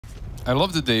I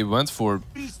love that they went for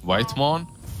Whitemon,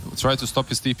 tried to stop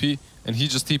his TP, and he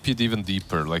just TP'd even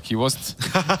deeper. Like he wasn't.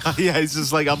 Yeah, he's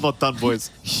just like, I'm not done,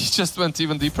 boys. He just went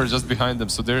even deeper just behind them.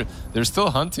 So they're still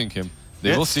hunting him.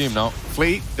 They will see him now.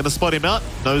 Flea gonna spot him out.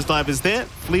 Nosedive is there.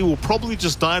 Flea will probably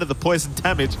just die to the poison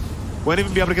damage. Won't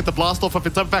even be able to get the blast off if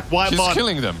it's in fact Whitemon. He's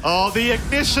killing them. Oh, the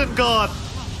ignition god.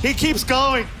 He keeps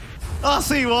going.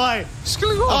 RCY. He's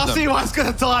killing all of them. RCY's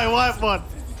gonna die, Whitemon.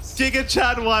 Giga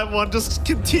Chat Whitemon just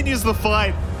continues the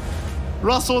fight.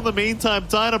 Russell in the meantime,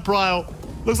 Dynabrile.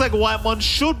 Looks like Whitemon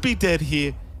should be dead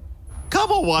here.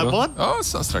 Come on, Whitemon. Oh,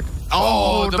 sunstrike.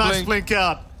 Oh, the nice blink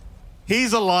out.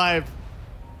 He's alive.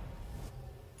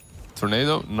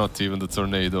 Tornado? Not even the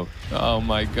tornado. Oh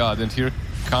my god, and here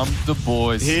come the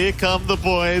boys. Here come the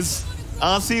boys.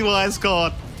 RCY's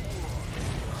gone.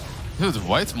 Dude,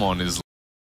 Whitemon is